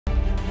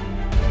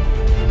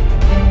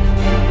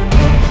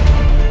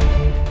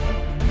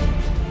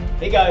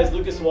Hey guys,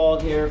 Lucas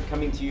here,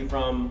 coming to you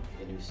from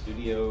the new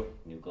studio,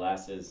 new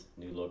glasses,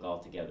 new look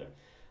altogether.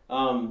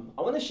 I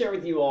want to share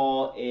with you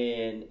all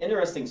an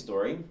interesting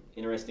story,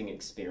 interesting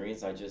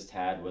experience I just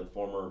had with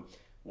former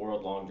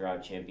World Long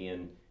Drive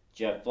champion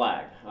Jeff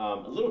Flagg.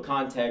 A little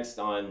context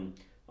on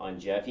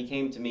Jeff. He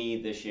came to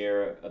me this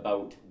year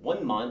about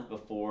 1 month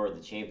before the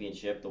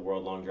championship, the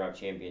World Long Drive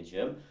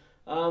Championship,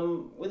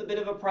 with a bit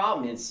of a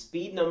problem. His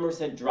speed numbers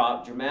had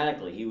dropped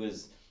dramatically. He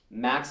was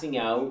maxing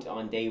out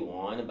on day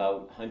one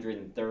about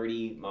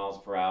 130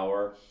 miles per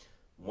hour,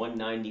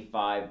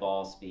 195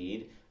 ball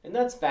speed. And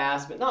that's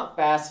fast, but not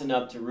fast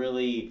enough to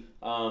really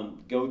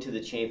go to the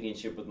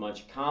championship with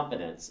much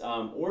confidence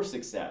or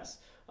success.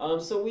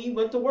 So we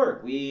went to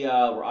work. We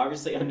were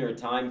obviously under a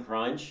time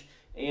crunch.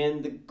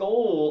 And the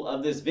goal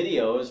of this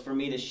video is for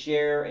me to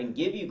share and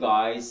give you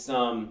guys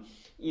some,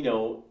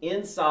 an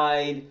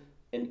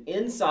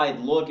inside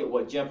look at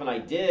what Jeff and I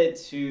did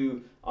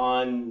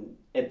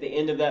at the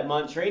end of that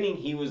month training.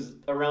 He was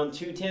around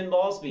 210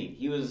 ball speed.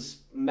 He was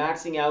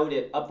maxing out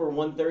at upper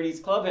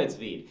 130s clubhead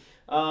speed.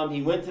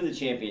 He went to the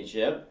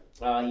championship.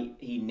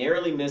 He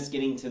narrowly missed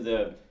getting to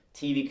the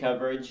TV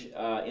coverage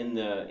in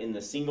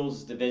the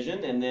singles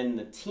division, and then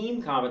the team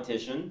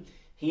competition.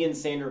 He and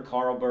Sandra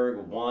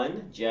Carlborg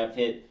won. Jeff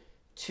hit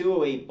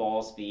 208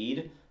 ball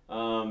speed.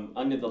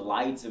 Under the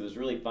lights, it was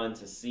really fun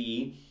to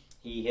see.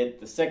 He hit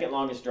the second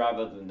longest drive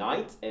of the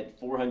night at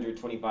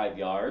 425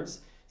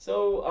 yards.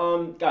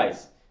 So,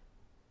 guys,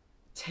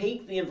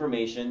 take the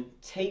information,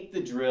 take the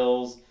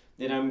drills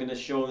that I'm going to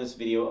show in this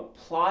video,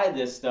 apply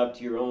this stuff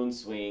to your own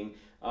swing,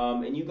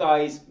 and you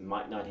guys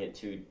might not hit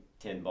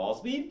 210 ball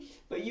speed,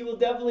 but you will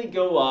definitely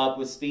go up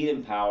with speed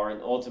and power,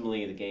 and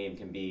ultimately the game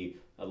can be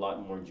a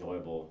lot more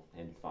enjoyable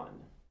and fun.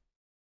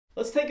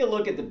 Let's take a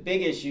look at the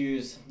big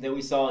issues that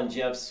we saw in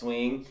Jeff's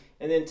swing,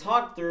 and then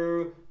talk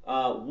through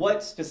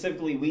what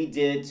specifically we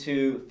did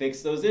to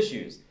fix those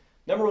issues.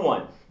 Number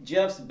one,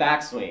 Jeff's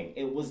backswing.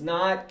 It was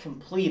not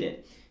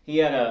completed. He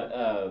had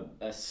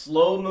a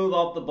slow move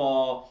off the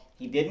ball.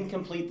 He didn't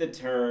complete the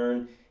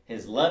turn.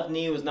 His left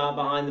knee was not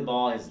behind the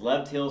ball. His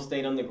left heel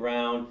stayed on the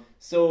ground.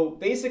 So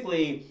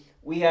basically,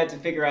 we had to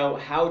figure out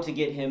how to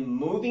get him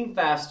moving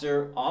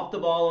faster off the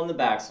ball on the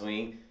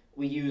backswing.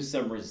 We used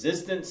some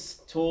resistance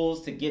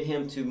tools to get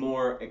him to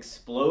more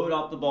explode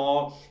off the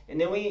ball.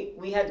 And then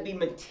we had to be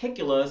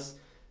meticulous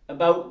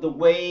about the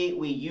way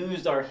we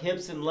used our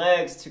hips and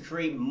legs to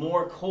create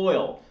more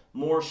coil,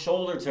 more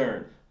shoulder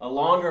turn, a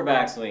longer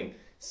backswing.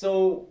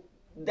 So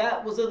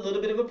that was a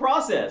little bit of a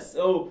process.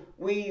 So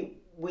we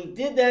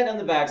did that on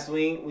the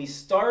backswing. We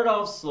started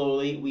off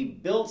slowly. We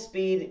built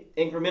speed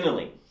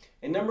incrementally.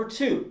 And number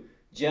two,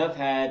 Jeff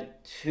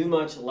had too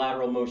much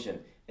lateral motion.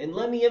 And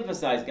let me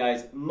emphasize,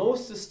 guys,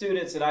 most of the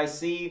students that I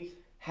see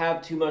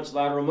have too much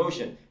lateral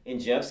motion. In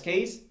Jeff's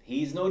case,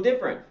 he's no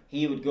different.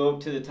 He would go up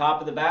to the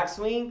top of the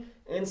backswing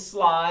and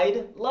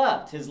slide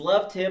left. His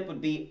left hip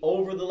would be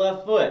over the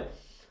left foot.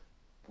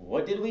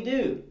 What did we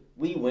do?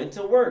 We went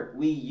to work.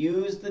 We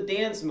used the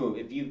dance move.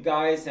 If you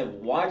guys have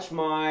watched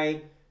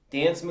my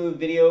dance move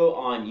video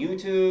on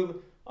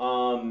YouTube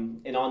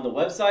and on the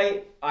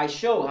website, I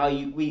show how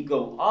we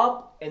go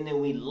up and then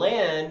we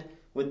land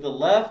with the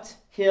left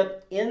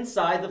hip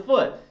inside the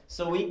foot.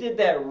 So we did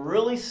that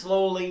really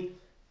slowly,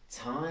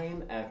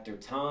 time after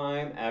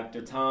time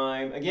after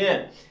time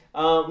again.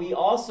 We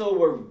also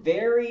were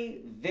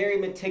very, very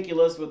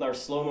meticulous with our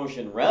slow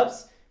motion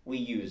reps. We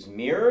used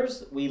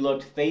mirrors. We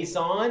looked face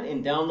on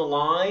and down the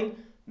line,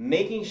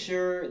 making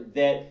sure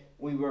that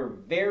we were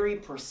very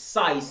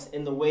precise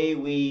in the way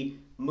we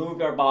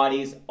moved our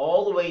bodies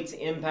all the way to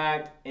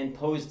impact and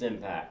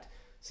post-impact.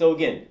 So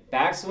again,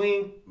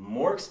 backswing,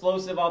 more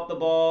explosive off the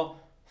ball,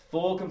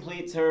 full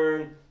complete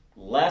turn,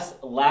 less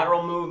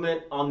lateral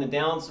movement on the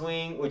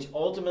downswing, which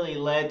ultimately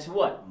led to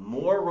what?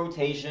 More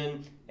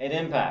rotation and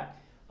impact.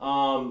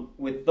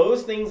 With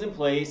those things in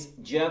place,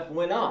 Jeff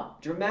went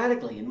up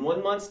dramatically in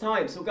 1 month's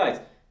time. So guys,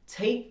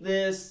 take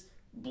this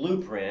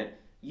blueprint,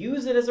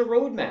 use it as a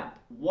roadmap.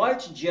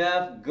 Watch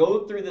Jeff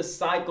go through the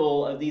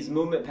cycle of these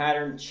movement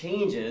pattern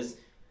changes,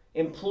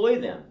 employ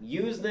them,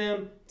 use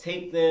them,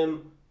 take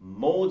them,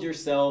 mold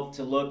yourself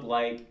to look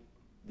like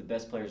the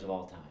best players of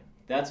all time.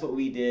 That's what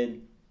we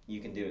did.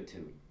 You can do it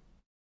too.